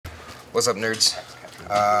What's up, nerds?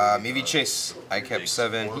 Maybe Chase. I kept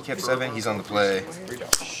 7. He kept 7. He's on the play.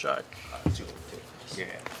 Shock. Yeah.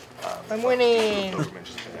 I'm winning. And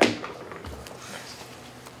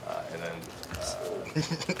then.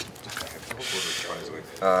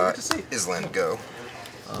 Island, go.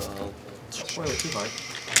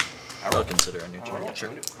 I'll consider a new turn.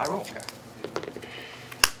 Sure. I roll.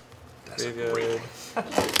 Graveyard. I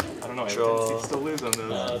don't know. Draw. I still lose on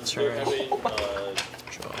those. Turn. Draw.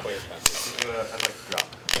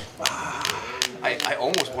 I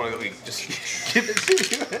almost want to just give it to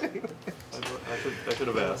you. I could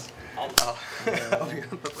have asked.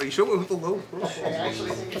 You showed me with the low roll. I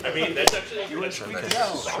mean, that's actually you went one of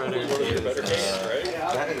your better hands, right?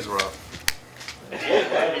 That is rough.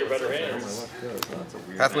 Yeah, your better hands.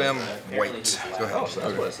 Pathway, I'm white. Go ahead. Oh, so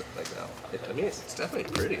that's what it's like now. I mean, it's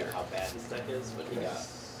definitely prettier. How bad this deck is, but he got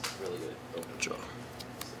really good. Draw.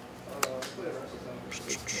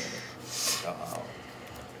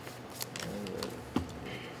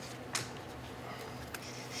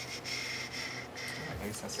 I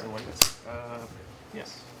guess that's the one.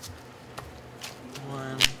 Yes.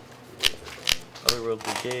 1.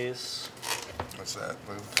 Otherworldly Gaze. What's that?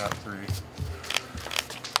 Move top 3.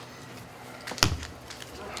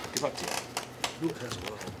 Good luck to you. Ooh, as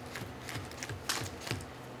well.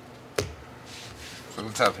 So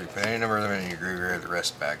the top 3. Put any number of them in your graveyard. The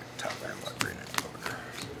rest back at the top 3. I'm not bringing it over.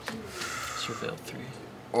 Surveil 3.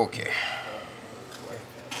 Okay.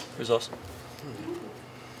 Here's awesome.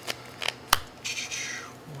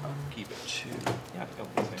 1, Keep it. 2, Yeah, 3.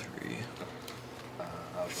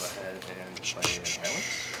 I'll go ahead and play an island.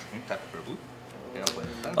 Tap for a blue. And I'll play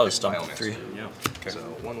Oh, stomp 3. Yeah. Okay. So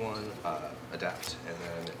 1/1 adapt, and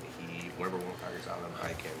then whenever one fires on him,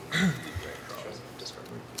 I can discard.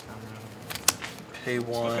 Pay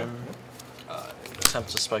 1. Attempt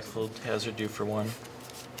to Spiteful Hazard due for 1.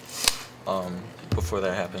 Before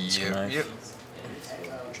that happens, can I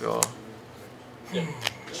draw?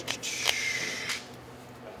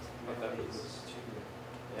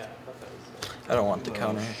 I don't want the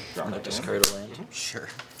counter. I'm gonna discard a land. Sure.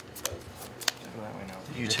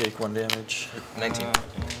 You take 1 damage. 19.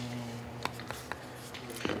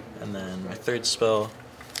 And then my 3rd spell,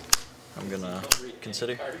 I'm gonna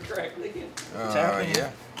consider.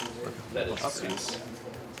 Yeah.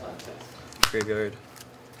 Graveyard.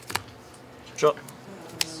 Draw.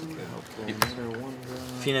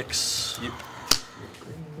 Phoenix. Yep.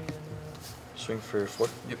 Swing for 4.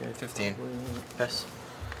 Yep. 15. Pass.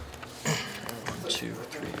 1, 2,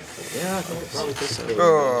 3, 4. Yeah, I think it probably takes that.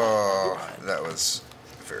 Oh, that was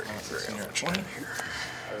very, very unfortunate here.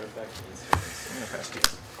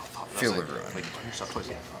 Field of Ruin.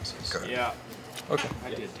 Go ahead. Yeah. Okay. I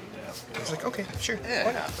did do that. I was like, okay, sure. Yeah,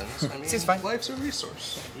 it happens. I mean, Seems fine. Life's a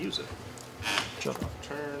resource. Use it. Draw.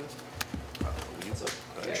 Turn. Leads up.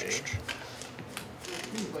 Okay.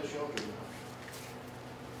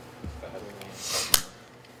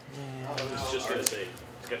 Just gonna say,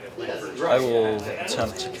 I will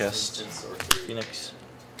attempt to cast Phoenix.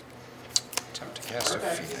 Attempt to cast a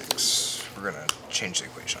Phoenix. We're gonna change the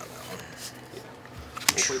equation on that one.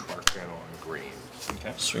 We'll play Bark Channel on green.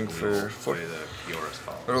 Okay. Swing for 4. Play the Kiora's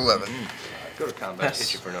Fall. Go to 11. Go to combat, Pass.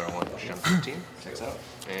 hit you for another 1, jump 15, checks out,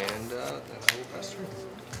 and then I will pass through.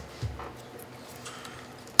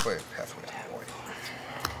 Play Pathway, I'm white.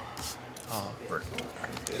 Oh, Vertical.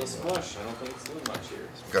 it'll smush. I don't think it's doing much here.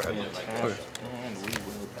 Go ahead. okay. And we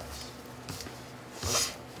will pass.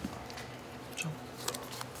 Jump.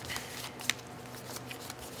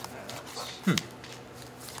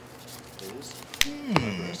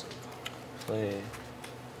 Play.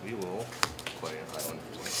 We will play an island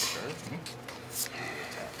for 20 turn.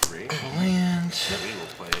 Tap 3. Land. We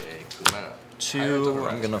will play a Kumena. 2.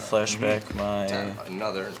 I'm gonna flashback my Tap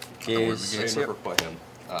another. Gaze. Same river play him.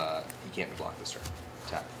 He can't block this turn.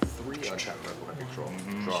 Tap 3 on tap Merfolk under control.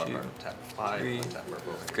 Draw a card. Tap 5 3. on tap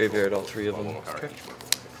Merfolk. Graveyard all 3 of them. One card each Merfolk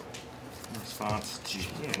control. Response to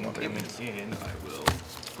in, I will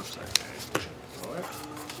push that.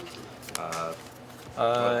 I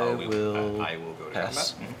will I will go to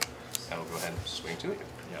pass. combat. I will go ahead and swing to it.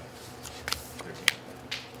 Yeah. 13.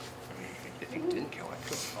 I mean, if you didn't kill, I could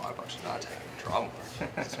have thought about just not attacking and draw more.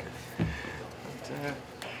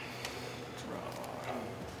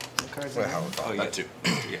 Wait, how? Oh, yeah, 2.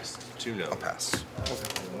 Yes, 2 no. I'll pass.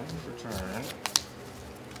 Return.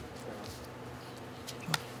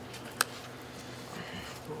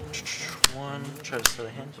 One. Try to set a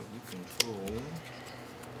hand. You control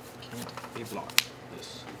can't be blocked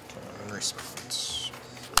this turn. Response.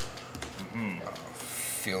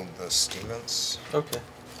 Field the Stevens. Okay.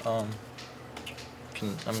 I'm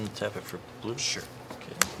gonna tap it for blue. Sure.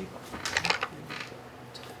 Okay.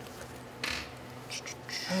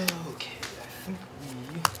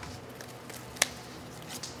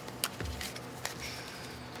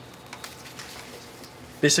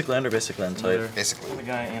 Basic land or basic land type? Basically. The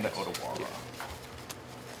guy and a Otawara.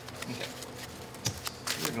 Okay.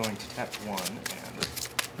 We're going to tap 1 and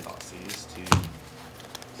Thoughtseize to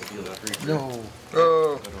deal that creature. No.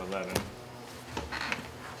 Oh. Go to 11.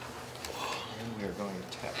 And we are going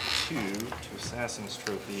to tap 2 to Assassin's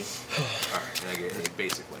Trophy. Alright, and I get a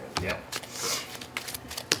basic land. Yeah.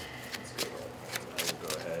 Let's go. I will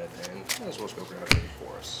go ahead and might as well just go grab a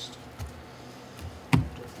forest.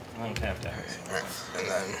 Untapped out. Alright, and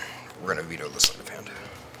then we're gonna veto the sleight of hand.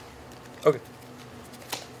 Okay.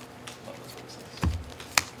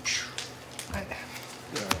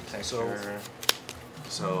 So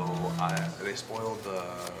they spoiled the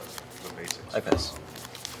basics. I pass.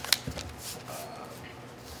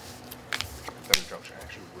 Them instruction, I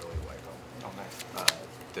actually really like them. Oh, nice.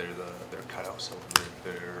 They're cutouts, so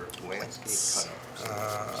they're landscape cutouts.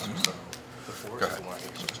 So the forest is one I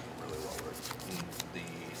think is just really well worth.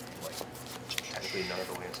 Technically none of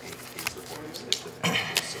the landscape is the forest. It's the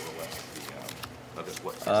actual silhouette of this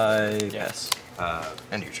what. Yes.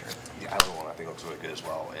 And your turn. The island one I think looks really good as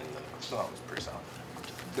well, and the snow is pretty solid.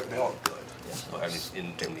 They're all good, but I'm just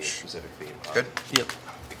in the specific theme. Good. Yep.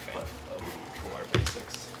 Big fan of our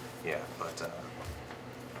basics. Yeah, but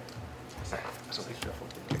so be careful.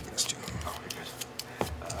 Take these two. Oh, good.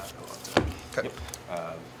 Okay.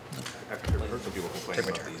 I've heard some people complain Take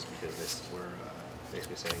my about turn. these because we're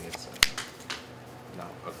basically saying it's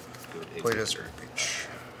not a good Play desert beach.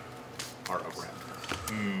 art of rap.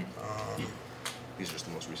 These are just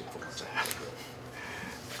the most recent formats I have.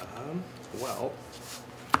 Well,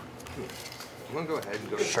 I'm gonna go ahead and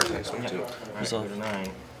go to Sure. next one too. Alright, go to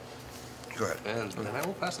 9. Go ahead. And then I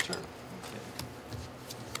will pass the turn.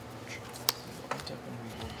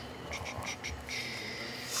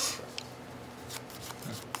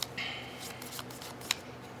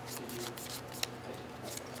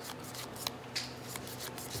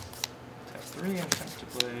 Tap 3 and attempt to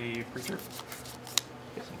play Preacher.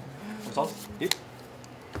 Yes. Result? Yep.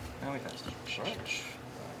 Now we passed. Alright.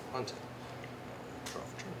 Hunt. Draw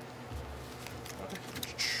for turn.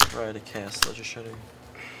 Try to cast Ledger Shadow.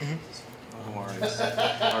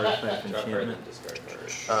 Artifact enchantment.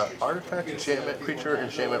 Artifact, enchantment, creature,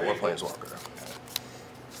 enchantment, or planeswalker.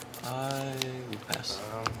 I will pass.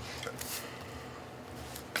 I'm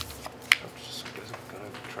just gonna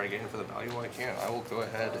try getting for the value I can. I will go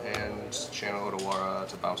ahead and channel Otawara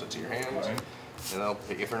to bounce it to your hand, and I'll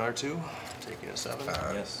pick you for another 2, take you to 7.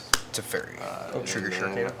 Yes. It's a fairy. And Trigger then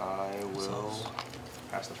Sharknado. I will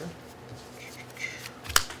pass the turn.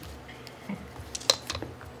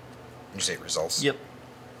 You say results? Yep.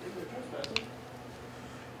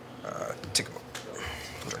 Take a look.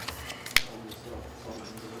 Okay.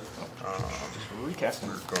 Just recast him.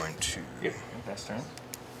 We're going to Yep. Pass turn.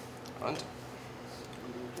 Hunt.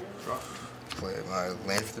 Draw. play my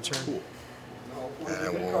land for the turn. Cool. And I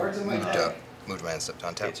will move my end step to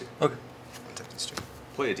untap. Pay 2. Okay. Untap these 2.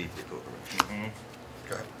 Play a deep pilgrimage.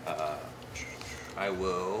 Go ahead. I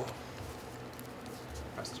will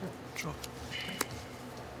pass the turn. Sure.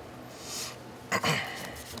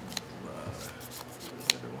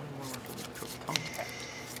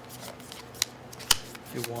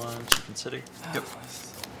 If you want to consider. Yep.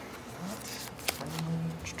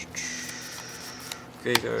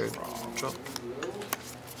 Graveyard. Drop.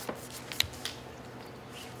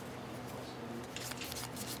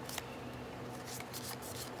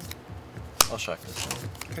 I'll shock this one.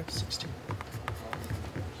 Okay. 16.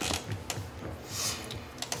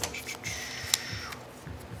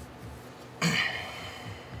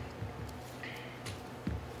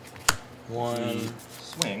 One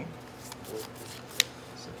Swing.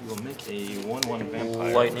 So he will make a 1/1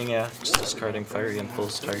 vampire. lightning axe, discarding fiery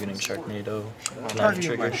impulse, targeting Sharknado. Can I Targeting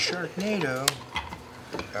trigger? my Sharknado.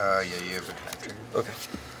 Yeah, you have a connect trigger. Okay.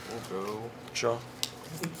 We'll go. Draw.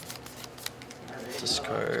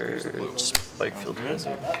 Discard Spike Field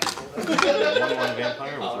Hazard. 1/1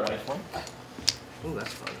 vampire with life one. Oh,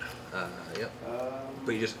 that's fun. Yep.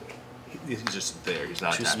 But he's just there. He's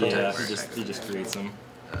not Two tapped. spells. Yeah, he just creates them.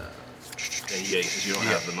 And yeah, because you don't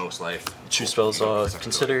have the most life. Two spells,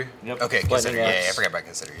 consider. Yep. Okay, Lightning consider. Yeah, I axe. forgot about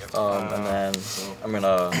consider. Yep. And then I'm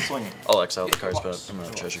gonna. Swing. I'll exile the Yeah, cards, box. but I'm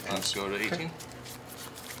gonna treasure Let's keys. go to 18.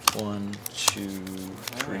 1, 2,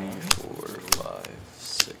 3, 4, 5,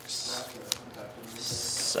 6,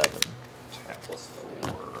 7. Tap plus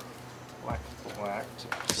 4. Black to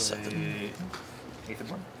play 7. Aether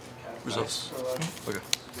Hub. Results. Okay.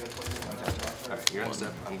 Alright, you're on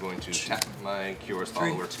step. I'm going to tap my Curious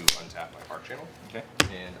Follower to untap my Heart Channel. Okay.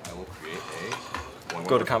 And I will create a 1/1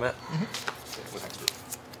 Go to combat. with Hexproof.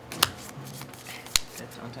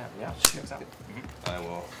 It's untap. Yeah, checks out. I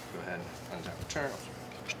will go ahead and untap the turn.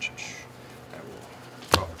 I will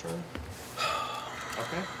draw for turn.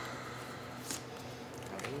 Okay.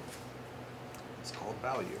 And it's called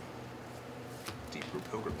value. Deep root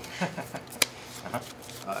pilgrimage.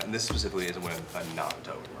 And this specifically is when a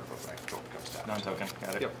non-token mark of my control becomes tapped. Non-token,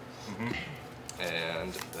 got it. Yep.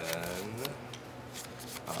 And then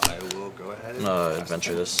I will go ahead and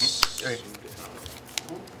adventure this. Okay.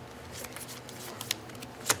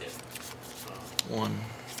 1,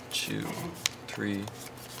 2, 3,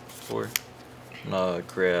 4.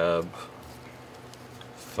 Grab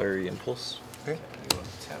Fiery Impulse. Okay. You will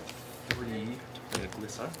tap 3 to play a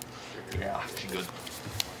Glissa. Yeah, she good.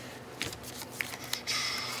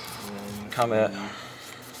 Combat.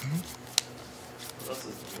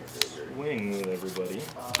 Swing with everybody.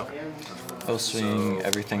 I'll swing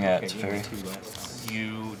everything at Okay, you Fairy. had 2 last time.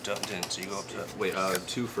 You didn't, so you go up to wait.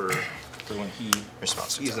 2 for. For when he...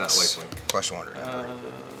 Response. He's not attacks. life swing. Question wonder.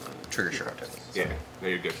 Trigger shot. Yeah, no,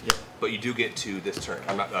 you're good. Yep. But you do get to this turn.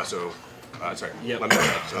 I'm not. Sorry. Yep. Let me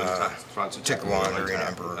so Take one, Arena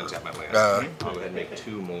Emperor. Untap my land. Uh, I'll go ahead and make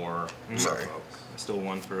 2 more. Sorry. Still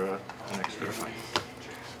 1 for an extra.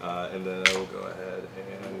 And then I will go ahead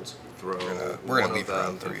and throw we're gonna one leave of them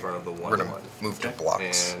round 3. in front of the We're gonna 1/1. move to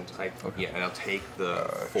blocks. And and I'll take the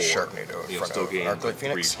 4. Sharknado in You'll front still of gain Arclight 3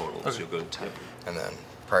 Phoenix. total, so you'll go to 10. And then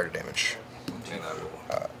prior to damage, And I will.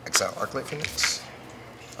 exile Arclight Phoenix.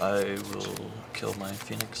 I will kill my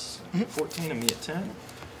Phoenix. 14 and me at 10.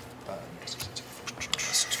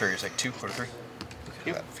 Fairies like 2, 4 to 3.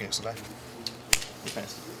 Yep. That Phoenix will die. You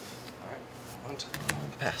passed. Alright.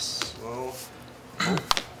 Pass. Well,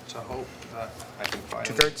 hope that I can find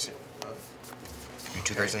 2 cards? You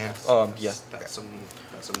 2 cards in hand? Yeah. That's some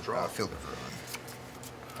draw. Field of Ruin.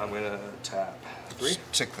 I'm gonna tap 3.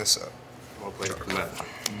 Tick this up. I'll play from that.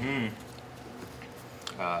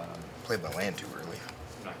 Played my land too early.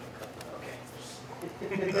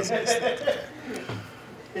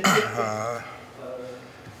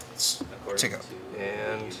 Tick up.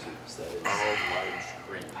 And I'll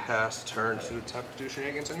pass turn to attempt to do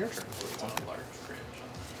shenanigans on your turn. Large cringe.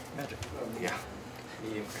 Magic. Yeah.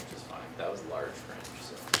 Medium cringe is fine. That was large cringe,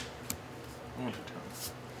 so.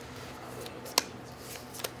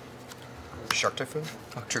 Shark Typhoon?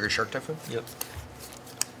 Trigger Shark Typhoon? Yep.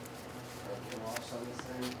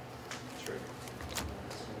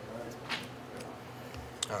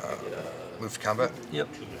 Move to combat. Yep.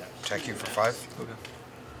 Attack you for 5. Okay.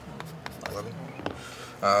 11.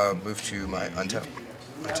 Move to my untap.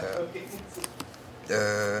 Untap.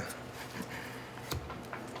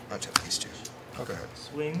 Untap these 2. Go ahead.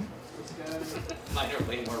 Swing. Mine are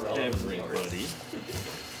way more relevant. Everybody.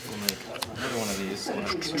 We'll make another one of these. We'll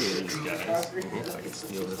have 2 of these guys. If I can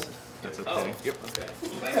steal this. That's okay. Oh, yep. Okay.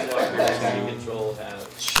 Planeswalkers you control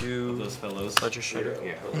have 2 Those fellows. Ledger Shader.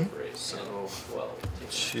 Yeah. proliferate. So, and 12.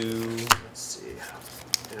 2 let's see.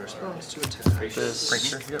 In response to attack. this.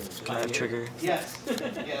 Prankster? Yep. Can I trigger? Yes,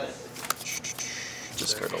 yes.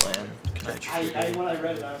 Discard a land. Can I trigger? When I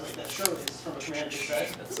read it, I was like, that surely is from a commander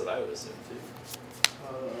set. That's what I would assume too.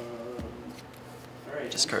 Alright.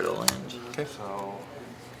 Discard a land. Okay. So,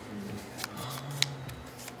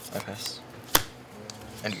 I pass.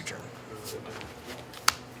 End of your turn.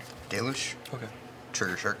 Deluge. Okay.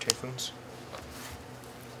 Trigger Shark Typhoons.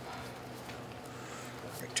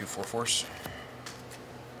 Make 2 4/4s.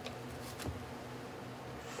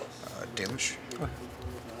 Deluge. Okay.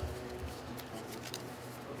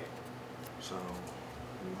 so 1.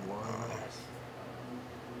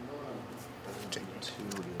 Take 2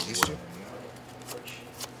 these is 2.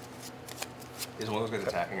 Is one of those guys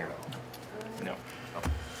attacking or no? No. Oh,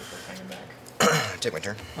 just hanging back. Take my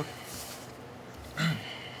turn.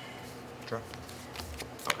 Draw.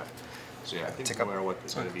 Okay. So yeah, I think Tick no up. matter what,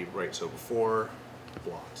 it's going to be right. So before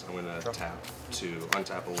blocks, I'm going to Draw. tap to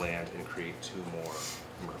untap a land and create 2 more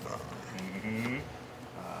Merfolk.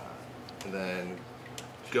 And then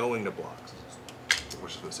going to blocks. We're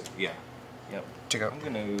supposed to say, yeah. Yep. Tick up. I'm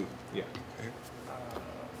gonna. Yeah.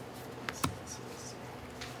 Let's see.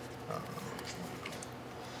 I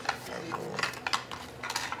will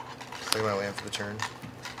play my land for the turn.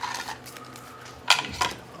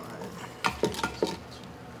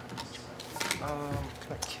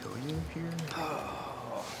 Can I kill you here?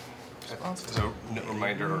 So,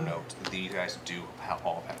 reminder or note, these guys do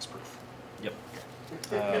all pass proof. Yep.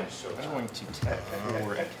 I'm going to tap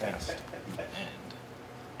 4 and cast the end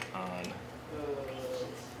on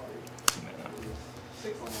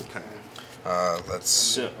Okay. Let's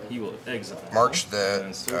So he will exile. march and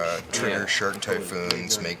that search trigger Yeah. Shark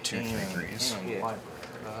Typhoons, make 2 3/3s. and Yeah.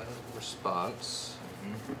 library. Response.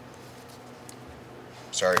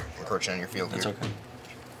 Sorry, encroaching on your field That's here.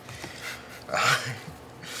 okay.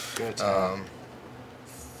 gonna tap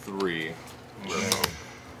 3 Merfolk.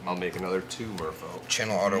 I'll make another 2 Merfolk.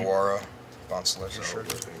 Channel Otawara. Bounce Ledger. So we're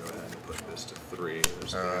gonna go ahead and put this to 3.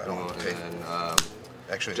 There's the I'll and take- then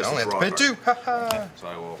Actually, just I only a have to draw pay 2. Haha. so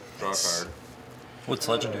I will draw a card. What's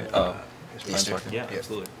legendary? Oh, Easter. Planeswalker. Yeah, Yeah.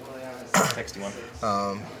 absolutely. Text you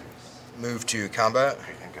one. Move to combat.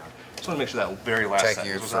 Okay, thank God. Just want to make sure that very last Attack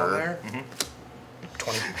sentence you was for- on there.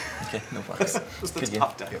 20. Okay, no problem. It's the Good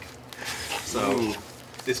top deck. So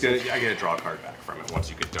it's gonna. I get a draw card back from it once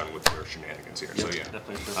you get done with your shenanigans here. So yeah.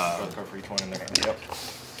 Definitely a draw card for each one in there. Yep.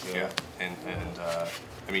 Yeah, and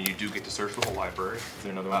I mean, you do get to search the whole library. Is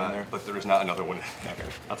there another one in there? But there is not another one. Okay,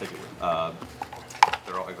 I'll take it.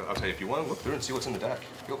 They're all, I'll tell you, if you want to look through and see what's in the deck,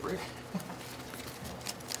 feel free.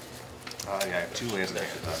 Yeah, I have 2 lands in there,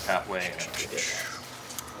 Pathway and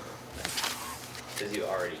Because you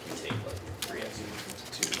already can take like 3 extra.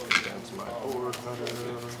 2 against my board. Probably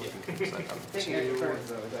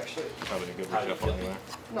a good reshuffle anyway.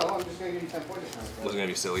 No, I'm just gonna give you 10 points. Wasn't gonna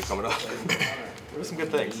be silly coming up. There were some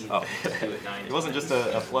good things. Oh, Do it 9. It wasn't just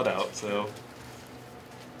a flood out, so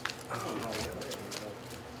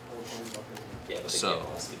Yeah, but So- again,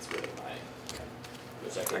 this gets rid of my.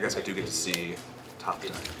 Which I guess I do get to see top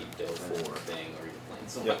deck. keep Dover thing or you're playing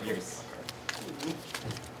some. yep, you're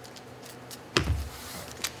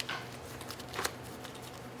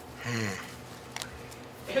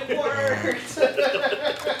It worked!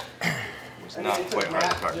 It's not quite hard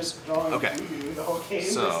the cards. Okay.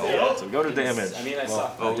 So, So go to damage. I mean, I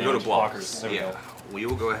saw. oh, we go to blocks. There we Yeah, go. we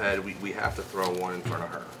will go ahead. We have to throw 1 in front of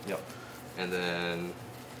her, Yep. and then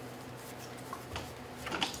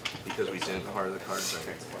because we didn't hard the cards,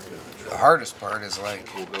 The hardest part is like,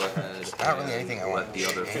 we'll go ahead. not really and anything I let want the to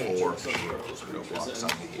other change. 4 heroes go blocks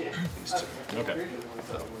on these 2. Okay.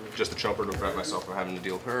 So, just a chumper to prevent myself from having to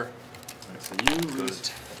deal with her. Alright, so you lose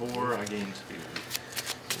 4, I gain 2.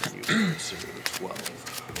 And you go to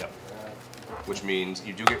 12. Yep. Which means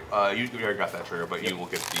you do get you already got that trigger, but you will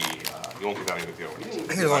get the you won't get that with the I think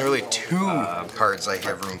there's only really 2 cards I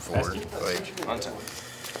have room for. Like, untap.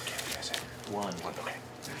 1. Okay.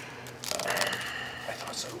 I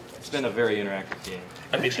thought so. It's been a very interactive game.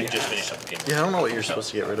 I basically just finished up the game. Yeah, I don't know what you're supposed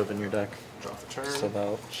to get rid of in your deck. Drop the turn. Just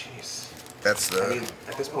about. Jeez. that's I mean,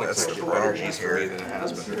 the. at this point, That's it's the more energies for me problem than it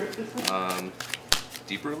has been.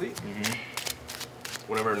 Deeper Elite.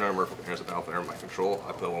 Whenever another Merfolk enters the battlefield under my control,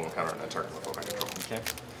 I put 1 counter on that target Merfolk I control. Okay.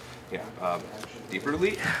 Yeah. Deeper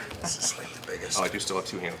Elite. This is like the biggest. Oh, I do still have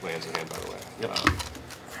 2 hand lands in hand, by the way. Yep.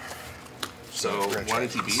 So We're gonna 1 try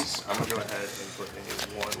TBs. I'm gonna go ahead and put a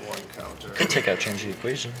 1/1 counter. Could take out, change the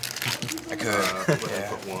equation. I could. Go ahead and Yeah.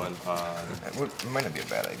 put 1 on It might not be a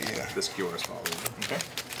bad idea. this Curious Follow. Okay.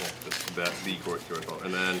 Yeah, the Curious Follow.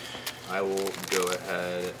 And then I will go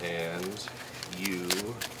ahead and you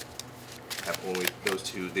have only those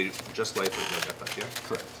 2. They just life with no death effect, yeah?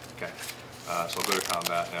 Correct. Okay. So I'll go to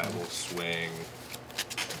combat and I will swing.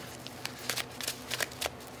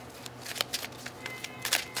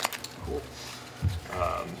 Cool.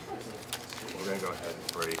 We're gonna go ahead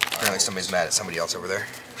and break. Apparently somebody's mad at somebody else over there.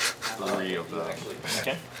 3 of them.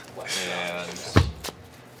 Okay. And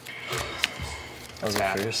That was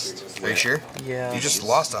the first. Are you sure? Yeah. You just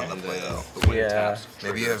lost on the and play then though. the wind Yeah. taps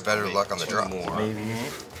Maybe you triggers. have better I'll luck on the make draw. 2 more. Maybe.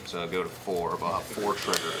 So I'll go to 4, but I'll have 4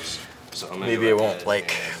 triggers. So I'm gonna Maybe go I won't ahead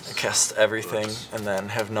like and cast everything Oops. and then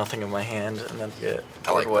have nothing in my hand and then get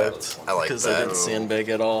I like board that. wiped. I like Because that. I didn't sandbag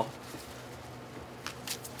at all.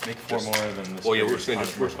 Make 4 more than this. Well, yeah, we're is just gonna on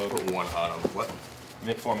just Merfolk. put 1 on them. What?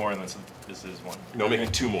 Make 4 more and this is 1. No,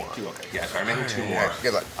 making 2 more. 2, okay. Yeah, sorry, making 2 more. Yeah,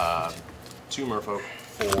 good luck. 2 Merfolk,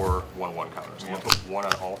 4 1/1 counters. I'm gonna put 1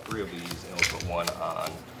 on all 3 of these, and I'll put 1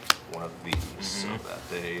 on one of these, so that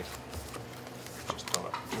they just do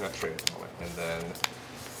not trade at the moment. And then,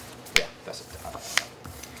 yeah, that's it.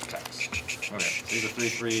 Tax. Okay. These are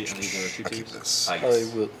 3/3 and these are 2/2. I'll keep this. I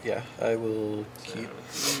Yes. will. Yeah, I will keep.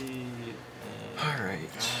 3 All right.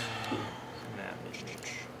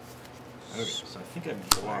 Okay. So I think I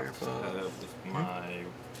blocked with my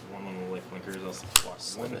 1/1 life blinkers. I'll block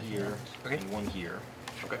 1 here Okay. and 1 here.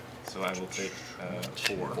 Okay. So I will take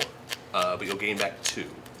 4. But you'll gain back 2.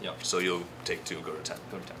 Yep. So you'll take 2 and go to 10.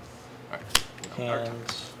 Go to 10. Alright.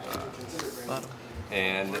 And bottom.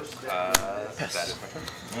 And that is my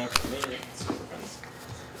turn. Okay.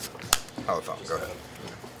 Oh, phone. Go ahead.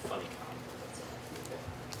 Funny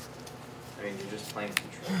I mean, you're just playing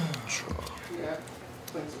control. Yeah.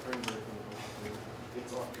 Planes of Rainbow.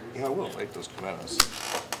 It's all crazy. Yeah, I will make those commanders.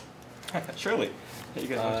 Surely. You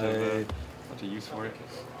got a bunch of use for it.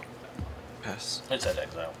 Pass. It's at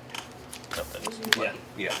exile. Yeah.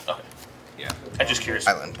 Yeah. Okay. Yeah. I'm just curious.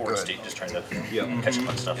 Island, Board go ahead. state, just trying to Yeah. catch up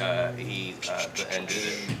on stuff. He the end did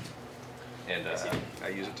it, and I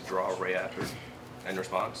use it to draw a ray after end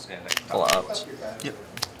response, and I All out. Yep.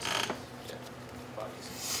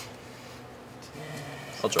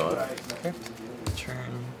 I'll draw it. Okay.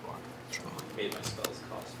 Turn. Draw. Made my spells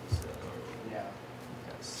cost me, so Yeah.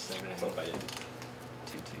 got 7. I hope I didn't.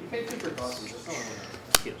 2. Pay 2 for costumes, that's not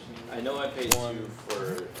I know I paid 1 2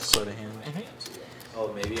 for sleight of hand.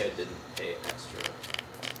 Oh, maybe I didn't pay extra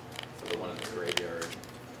for the one in the graveyard.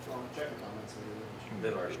 Well, check the comments later.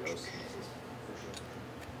 They've already roasted For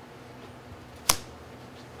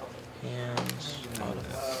sure. Hands. Bottom.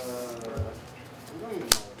 We don't even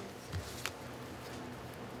know.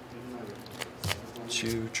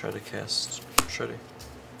 2. Try to cast Shredder.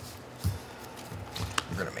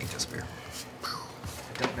 We're gonna make disappear. I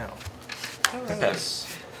don't know. Pass.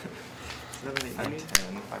 7, 8, 9,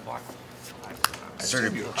 10. I block 5. I Sort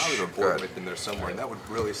of- assume you probably have a Go board ahead. width in there somewhere, and that would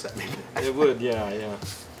really set me. It would, yeah.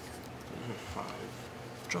 5.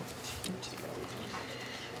 Draw.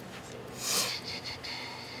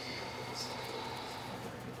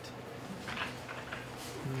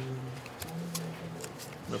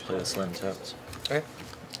 I'm gonna play this land tapped. Okay.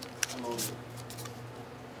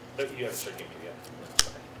 But you haven't started gaming yet.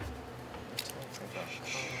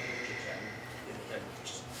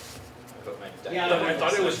 I put my deck Yeah, down. I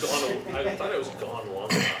thought it was gone. I thought it was gone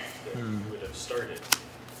long enough that you would have started.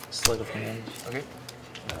 Sleight of hand. Okay.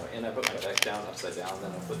 And I put my deck down upside down,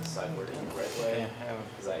 then I put the sideboard in the right way.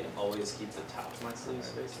 Because I always keep the top of my sleeves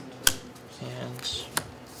facing to me. Hands.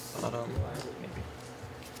 Bottom. Maybe.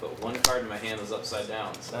 But one card in my hand was upside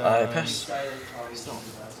down, so I pass.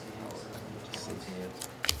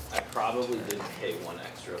 I probably didn't pay 1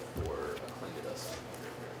 extra for a Cling to Dust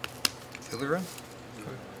sideboard. Field run?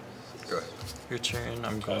 Go ahead. Your turn.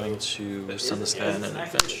 I'm going to send this guy on an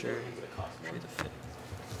adventure. Create a fate.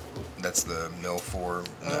 That's the mill 4.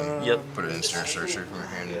 And then Yep. put it in Stir Searcher from your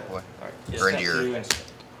hand and play. Yep. Or into your.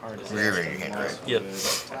 You're in your hand, right? Yep.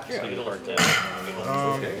 Yeah, you don't have to. I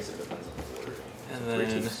guess it depends on the order. And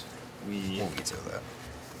then we. We'll veto that.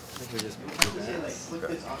 I think we just move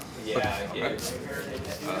that. Yeah, I gave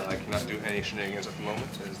I cannot do any shenanigans at the moment,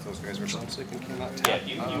 as those guys are sunsick and cannot Yeah,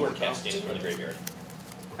 tap. you were casting from the graveyard.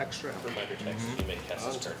 Extra. Reminder text, you may cast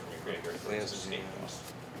this card from your graveyard. for Lands its is name.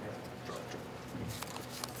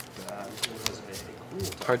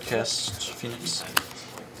 Hard cast. Phoenix.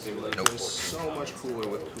 Nope. So much cooler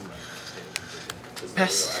with Kuma.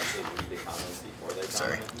 Pass. actually read the comments before they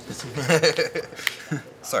Sorry. comment.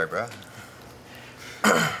 Sorry, bro.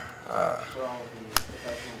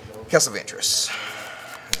 Castle of Interest.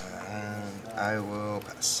 I will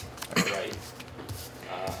pass. Right.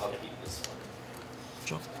 I'll keep this one.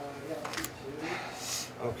 Draw.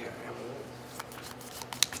 Okay.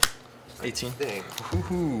 18. Thing.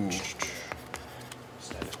 Woohoo.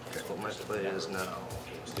 What my play is now.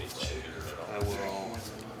 I will.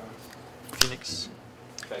 Phoenix.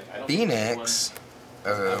 In fact, I don't Phoenix.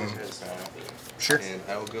 Sure. And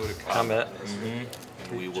I will go to Combat. And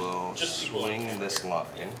we will swing this line.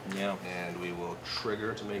 Yeah. And we will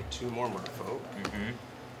trigger to make 2 more merfolk.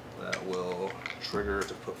 That will trigger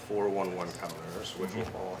to put 4 1/1 counters, which will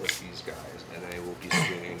all hit these guys. And they will be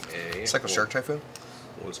swinging a. Cycle Shark Typhoon.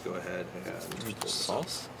 Let's go ahead and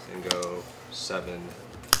Sauce. and go 7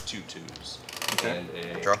 2/2s. Okay.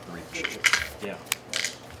 And a Draw. reach. Yeah.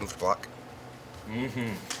 Move to block.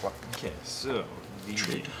 Block. Okay, so the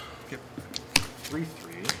Trade.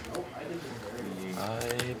 3/3.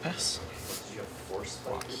 I pass. You have force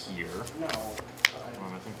Block here.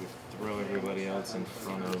 I think we throw everybody else in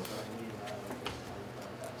front of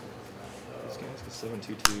these guys. Get 7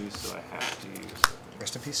 2/2, so I have to use.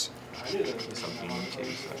 Rest in peace. Guess I'm being too,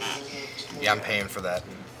 so I have Yeah, I'm paying for that.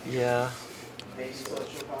 Yeah.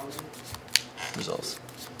 Resolves.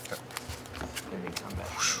 to ending combat.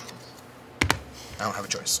 I don't have a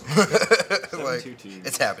choice. 7 like, 2/2s.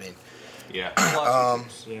 it's happening. Yeah.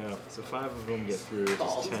 Yeah, so 5 of them get through, which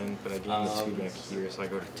is 10, but I gain the 2 back here, so I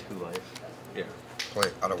go to 2 life. Yeah.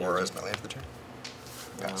 Play Out of Aura as my land for the turn.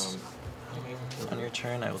 Pass. On your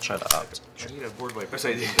turn, I will try to opt. I need a board wipe. It's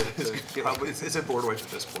a board wipe at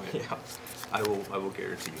this point. Yeah. I will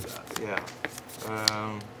guarantee you that.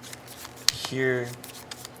 Yeah. Here,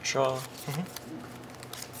 draw.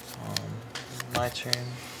 My turn.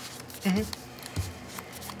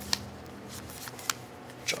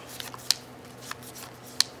 Draw.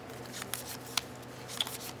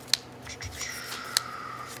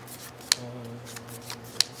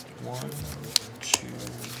 One, two,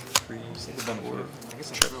 three, four. I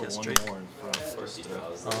guess I Check throw history. one more in front. Of course, you know, I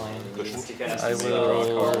was I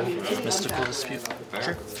will mystical dispute.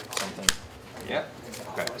 Sure. Something. Yeah.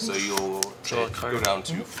 Okay, so you'll Draw a card. go down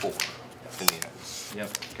to 4 in the end. Yep.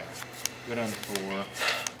 Okay. Go down to 4.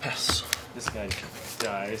 Pass. This guy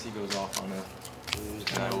dies. He goes off on a.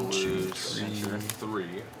 And I will lose 3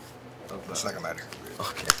 of It's that. not gonna matter.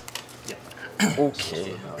 Okay. Yeah.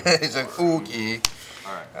 Okay. He's like, okay.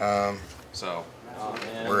 Alright. So, Oh,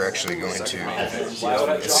 man. We're actually going to. Why would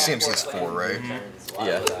I It draw seems four it's 4, right? turns? Why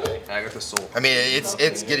Yeah. would I? I got the soul. I mean, it's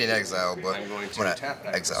getting exiled, but I'm going I'm to gonna tap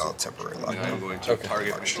that. exile temporary And I'm lockdown. going to Okay.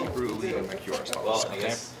 target my deep root leaf and my cure spell. Well, I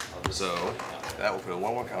guess I'll just So that will put a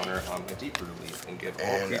 1/1 counter on my deep root leaf and give all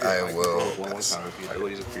And creatures I I will control 1/1 pass. counter to the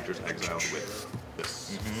abilities of creatures exiled with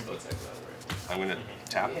this. Oh, it's exiled, right? I'm gonna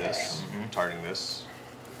tap this, targeting this,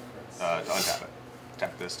 to untap it.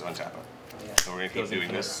 Tap this to untap it. And we're gonna keep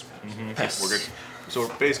doing this. Pass. We're good. So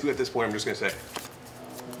basically at this point I'm just gonna say,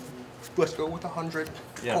 let's go with 100.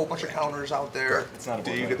 Yeah. Whole bunch of counters out there. It's not a Did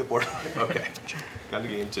board you wipe. get the board? Okay. Got the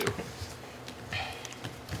game too.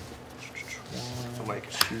 I'm like,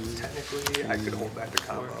 technically, I could hold back the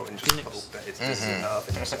combo and just Phoenix. hope that it's just enough,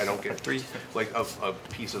 and just, I don't get 3. like a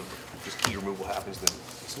piece of just key removal happens, then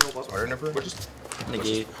snowballs. Order number? We're just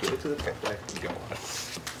Negate. let's just get it to the deck and go on.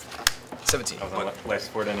 17. I was on life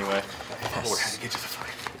support anyway. Lord, how to get to the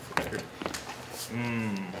fight.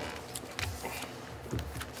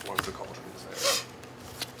 Once the cauldron is there.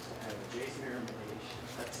 I have a Jason Mirror Mage,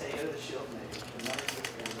 a Teo the Shield Mage, another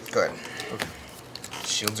Discordant. Go ahead.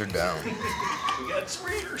 Shields are down. We got some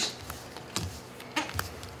readers.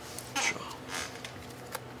 Draw.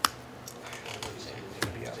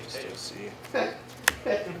 Yeah, still see.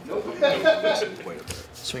 Nope. Wait a bit.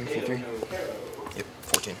 Swing for 3. Yep,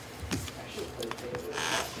 14.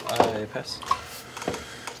 I pass.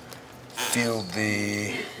 Field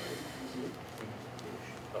the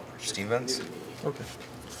steam vents. Okay.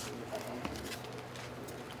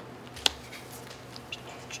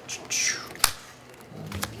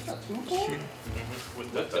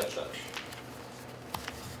 With the touch.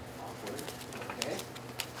 Okay.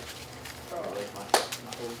 I like my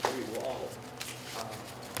whole 3 wall.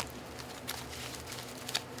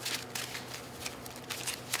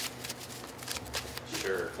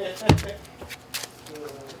 Sure.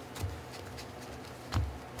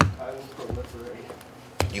 I will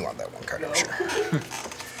proliferate. You want that one card, I'm sure.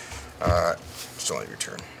 Still on your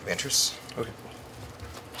turn. Ventress. Okay.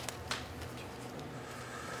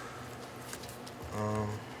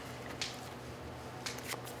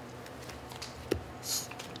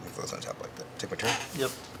 Leave those on top like that. Take my turn.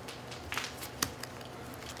 Yep.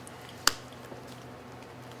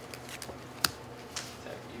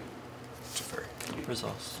 Attack you. Jafari.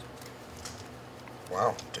 Resolves.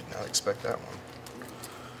 Wow, did not expect that one.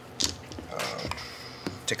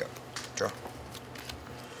 Tick up. Draw.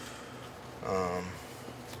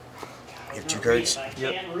 You have 2 cards. I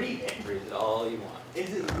Yep. can't read it. Read it all you want. Is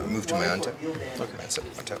it Move to my untap. Deal damage Okay, untap.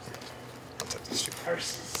 Untap. Untap these 2.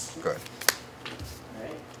 curses. Go ahead.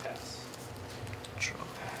 Right? Pass. Draw.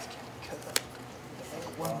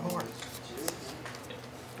 One more.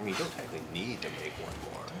 I mean, you don't technically need to make 1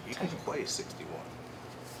 more. You can play 61.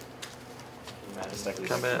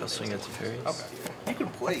 Combat, I'll swing at the fairies. Okay. You can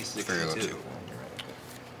play 62. Very low, too.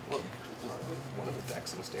 Well, one of the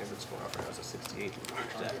decks in the standards going off right now is a 68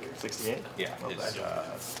 deck. 68? Yeah,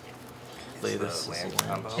 it's Play the this as land a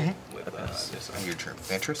land. combo with this, On your turn.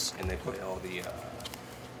 Ventress. and they play all the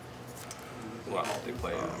well, they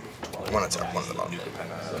play One on top, one on the bottom.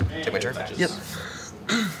 Take my turn. Yep.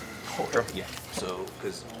 Draw. Yeah. So,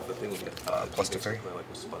 because the thing with plus two play fairy. like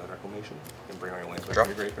with Spotted Reclamation and bring all your lands back Draw. to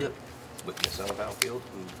your graveyard Yep. with Miss on the battlefield,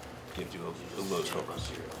 who gives you a low scope.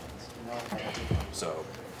 So,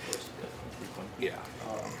 yeah,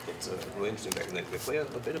 it's a really interesting deck. And they play a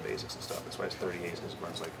bit of basics and stuff. That's why it's 30 aces. It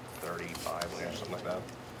runs like 35 lands or something like that.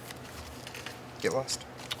 Get lost.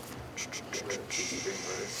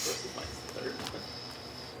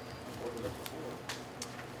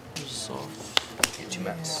 Resolve. Get 2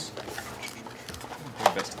 max.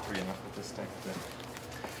 We're best of 3 enough with this deck to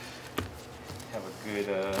have a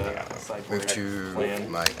good sideboard Move to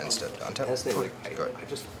plan. my end step. Untap. That's the thing, like, Go ahead.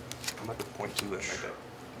 I'm at the point too that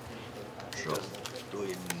I don't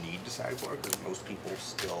really need to sideboard because most people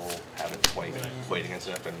still haven't quite played against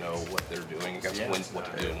enough to know what they're doing, against Yeah. what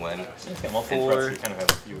to do and when. Okay, well, 4, you kind of have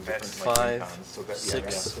a few different, like, 5, cons, so that- 6,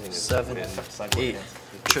 that's the thing is 7, when 8.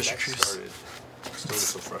 Treasure that Cruise. started, I still was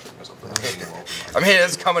so frustrated myself. for not getting them open. I mean,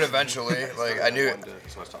 it's coming eventually. Like, I knew it.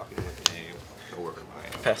 So I was talking with a coworker of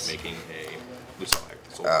mine, Pass. making a Lucille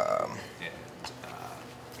soul, and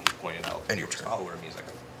he pointed out And your he was a turn. follower, and he's like,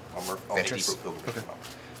 I'll make Ventress? deeper pilgrimage.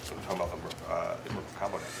 So we're talking about the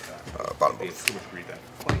combo after that. Bottom They both. pretty much read that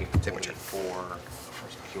plane. Take my turn. For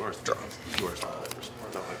yours. Draw. Yours.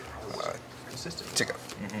 Consistent. Take up.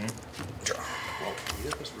 Draw. Well,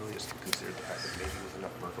 neither of us really just considered the fact that maybe with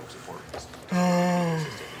enough merfolk support, it's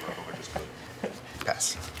consistent. Merfolk are just good.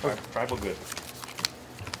 Pass. Tribal good.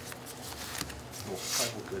 Well,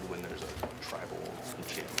 tribal good when there's a tribal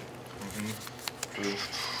enchantment. Okay.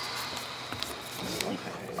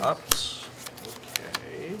 Ops.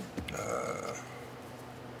 Okay.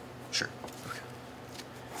 Sure.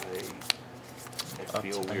 I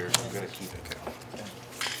feel weird. I'm gonna keep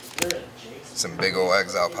it. Some big old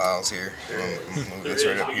exile piles here. Move this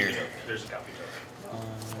right up here. There's a copy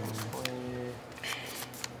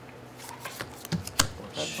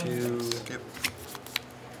Two. Yep.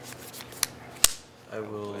 I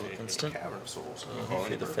will instant. Cavern of Souls.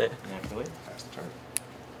 Feed the Fae. Naturally. Pass the turn.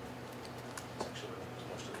 It's actually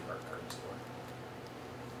most of the art cards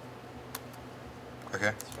for.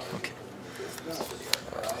 Okay. Okay.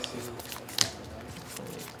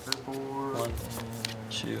 Purple. 1,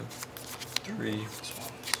 2, 3,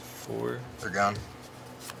 4. They're gone.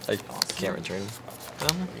 I can't return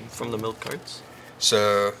them from the milled cards.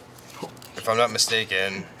 So, if I'm not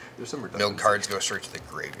mistaken, There's some milled redundancy. cards go straight to the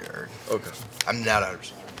graveyard. Okay. I'm not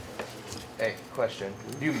 100%. Hey, question.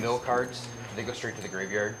 Do you mill cards? Do they go straight to the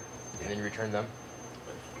graveyard and then you return them?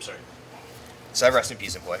 I'm sorry. So I have Rest in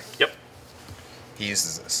Peace in play. Yep. He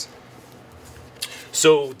uses this.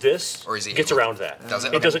 So this Or is he gets able- around that. Does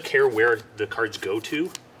it? It Okay. doesn't care where the cards go to.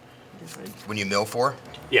 When you mill 4?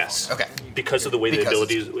 Yes. Okay. Because of the way the Because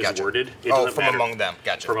ability it's- is gotcha. worded, it Oh, doesn't from matter. among them.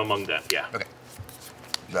 Gotcha. From among them, yeah. Okay.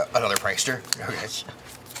 Another prankster? Okay. It's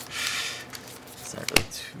not really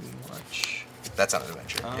too much. That's not an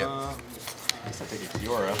adventure. Yep. I guess I take a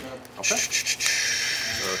Kiora. Okay.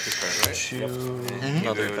 So discard, right? Two. You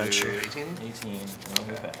Another go to adventure. 18. 18. And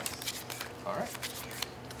Okay. pass. All right.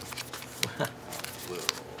 Will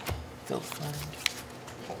Build find.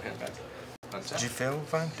 full hand back. Did you fail?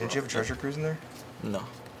 Fine. Did you have a treasure cruise in there? No.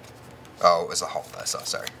 Oh, it was a halt I saw.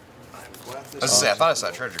 Sorry. I'm glad I was gonna say I thought I saw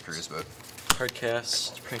a treasure cruise, but Hard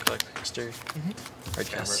cast. Prank Blackster. Hard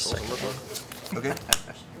cast. Second one. okay.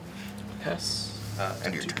 Pass.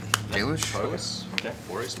 End your turn. Deluge. Focus. Okay.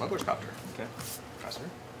 For a smuggler's copter. Okay. Passer.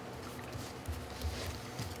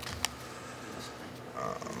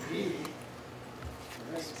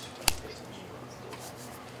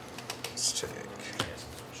 Let's take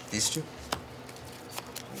these two.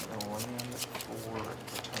 A land for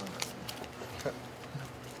return. Okay.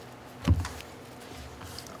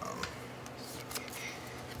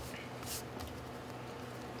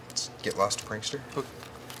 Let's get lost to prankster. Okay.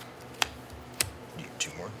 Need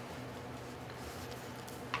 2 more.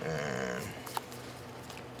 And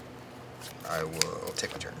I will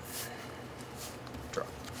take my turn. Draw.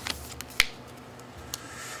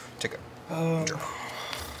 Take a draw.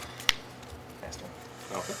 Faster.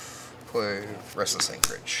 Okay. Play Restless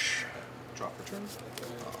Anchorage. Draw for turn.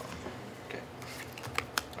 Okay.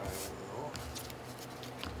 I will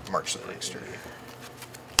March the prankster.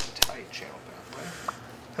 tight channel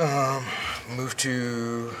pathway. Move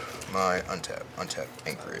to my untap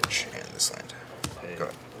Anchorage and this land. Go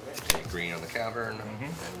ahead. A green on the cavern, and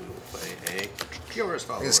we will play a Kiora's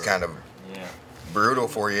Follower. This is kind of Yeah. brutal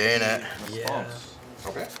for you, ain't it? Yeah.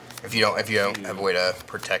 Okay. If you don't have a way to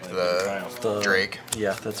protect the Drake.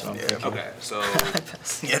 Yeah, that's what I'm Yeah. thinking. Okay. So,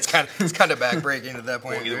 Yeah, it's kind of backbreaking at that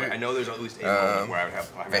well, point. either way, I know there's at least a moment where I would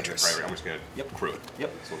have Ventress. priority. I'm just gonna crew it.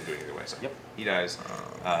 Yep. That's what we're doing either way. So Yep. he dies,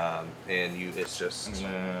 and you. It's just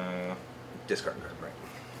discard card, right?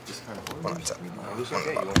 Discard One on top. Lose One okay, on the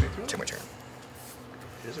you bottom. won't take through it? Take my turn.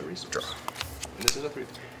 It is a resource. Draw. And this is a 3/3.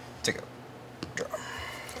 Take a draw.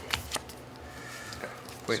 Okay.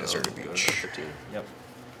 Wait, so Deserted go to Beach. 15. Yep.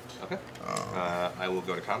 Okay. I will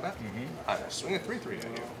go to combat. I swing a 3/3 at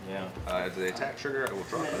you. Yeah. At the attack trigger, I will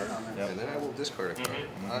draw a card, Yep. and then I will discard a card.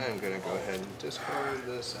 I am going to go ahead and discard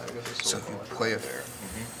this Agatha So Soul if you Card play a, there.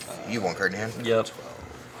 you have 1 card in hand. Yep. 12.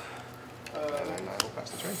 And then I will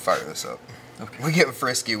pass the turn. Fire this up. Okay. We get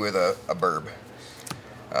frisky with a burb.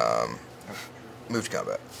 Move to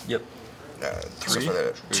combat. Yep. 3 for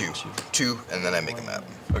that. 2. 2, and then I make a map.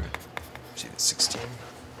 Okay. See, that's 16.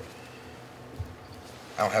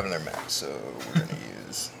 I don't have another max, so we're gonna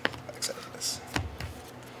use backside of this.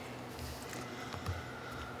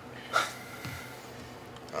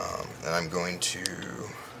 And I'm going to.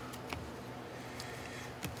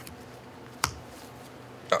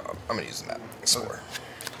 Oh, I'm gonna use the map. Explore.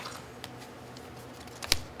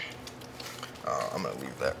 I'm gonna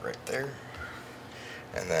leave that right there,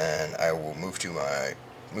 and then I will move to my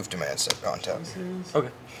untap. Okay.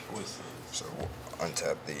 So we'll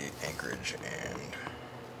untap the Anchorage and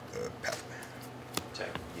pathway. Check.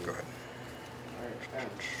 You. Go ahead.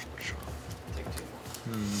 Take 2.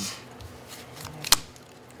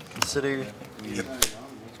 Consider. We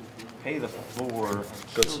pay the 4. Go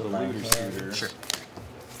kill to the my looter hand. shooter. Sure.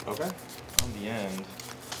 Okay. On the end.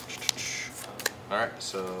 Alright,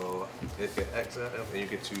 so it get exit, and you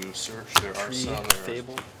get to search. There are Tree, some. There are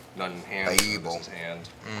Fable. none in hand. Fable. This is hand.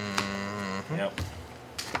 Yep.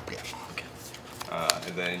 Okay.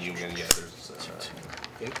 And then you can, there's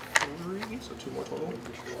infantry, so 2 more total.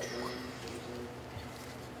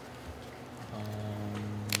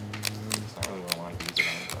 It's not really what I want to use it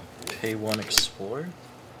on, but Pay 1 explore.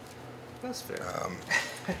 That's fair.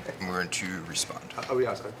 I'm going to respond. I'll be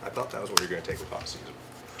honest, I thought that was what you were going to take with Foxy.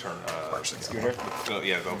 Turn, Scooter. Go,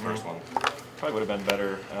 yeah, go first one. Probably would have been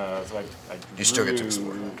better. So I You still get to drew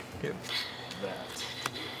explore. Yep. that.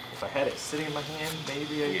 If I had it sitting in my hand,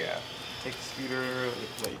 maybe I'd Yeah. take the scooter,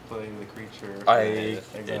 let you play the creature. I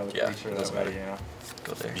exile the yeah, creature doesn't that way, matter. yeah.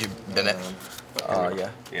 Go there. You done it? Yeah.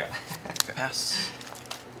 Yeah. Pass.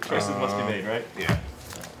 Choices must be made, right? Yeah.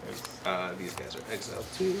 There's These guys are exiled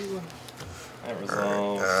too. that Alright,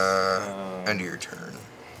 resolve. end of your turn.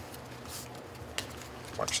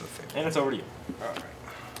 Watch the fate. And it's over to you. Alright.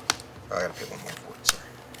 I gotta pay 1 more for it, sorry.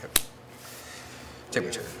 Yep. Take my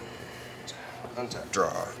turn. Untap.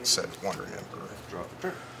 Draw, set Wandering Emperor. Draw for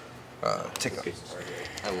turn. Take up.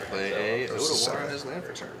 I will play a Those are Odor War seven. as land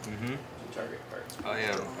for turn. Target cards. I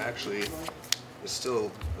am actually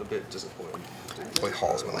still a bit disappointed. Play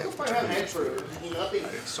Halls when land for turn. I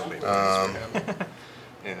did so many things for him.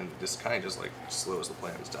 And this kind of just like slows the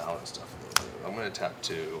plans down and stuff a little bit. I'm going to tap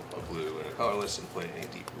 2, a blue, and a colorless, and play a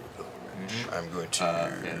deep root pilgrimage. I'm going to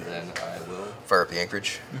And then I will fire up the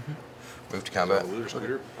anchorage. Move to combat. Looter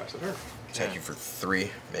Scooter, pass the turn. Attack you for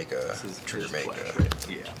 3. Make a trigger. Make flash, a right?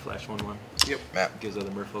 Yeah. Flash 1/1. Yep. map. Gives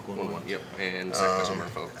other merfolk 1/1. Yep. And sacrifice a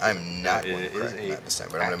merfolk. I'm not It going to is correct a that this time,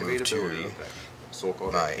 but I'm going to move activate ability to effect. Soul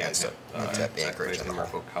Code my can't end step. hit. Tap the anchorage Sacrifice and a the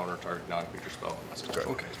Hall. merfolk counter target non-creature spell unless it's Good.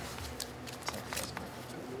 okay.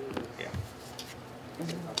 Yeah.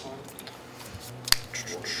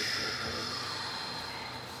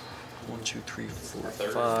 1, 2, 3, 4,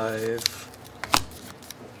 5,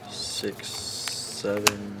 6,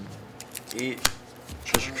 7, 8.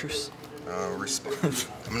 Treasure Cruise. Respond.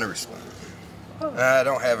 I'm going to respond. I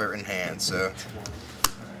don't have it in hand, so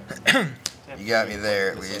you got me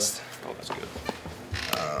there at least. Oh, that's good.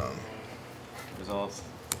 Resolves.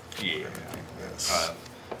 Yeah. Yes.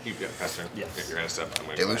 You've got Pester. Yes. Get your ass up. I'm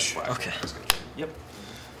going Deluge? Okay. Yep.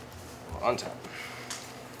 Untap.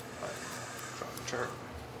 Alright. Draw the turn.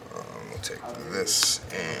 We'll take this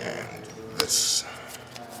and this.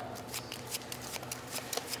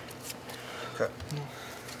 Okay.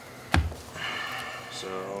 So.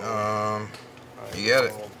 You got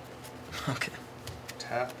it. Okay.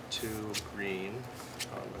 Tap 2 green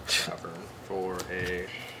on the tavern for a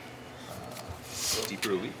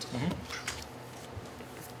deeper elite.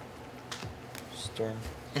 Storm.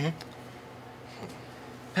 Mhm.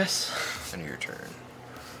 Pass. End of your turn.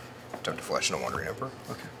 Time to flash in a Wandering Emperor.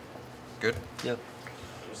 Okay. Good. Yep.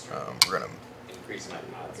 We're going Increase my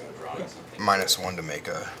odds of drawing something. to -1 to make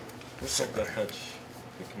a. Let's take that touch.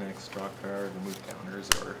 If it connects, draw a card, remove counters,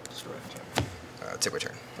 or destroy enchantment. Take my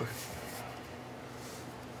turn.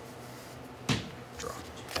 Draw.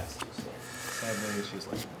 Sadly, she's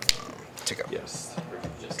like, Take up. Yes.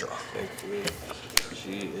 Draw. Thankfully,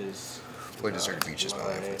 she is Play Desert Beach as my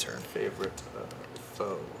land for the turn. favorite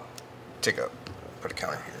foe. Take up. Put a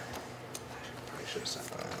counter here. I should have sent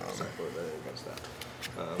that against that.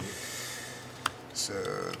 So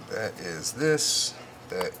that is this.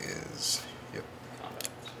 That is. Yep.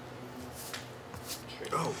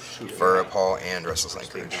 Oh, shoot. Fire up Hall and Restless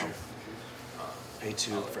Anchorage. Pay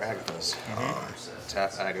 2 for Agatha's.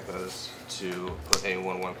 Tap Agatha's to put a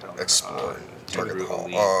 1/1 counter Explore. on Target the Deep Root Hall.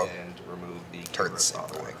 Elite and remove the Target the counter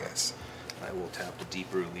sample, on I guess. I will tap the Deep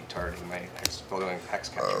Root Elite targeting my following hex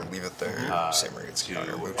catcher. Leave it there. Samurai gets to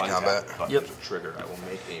counter. Move to untap combat. the button Yep. to trigger. I will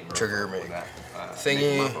make a merfolk Trigger, with make that,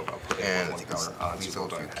 thingy, make a merfolk. I'll put a and I 1/1 think it's counter on lethal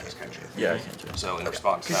Super if you hex can't catcher. Yeah, I can do it. So in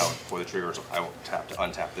response now, for the triggers, I will tap to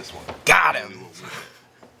untap this one. Got And we him! will leave it.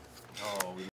 oh, we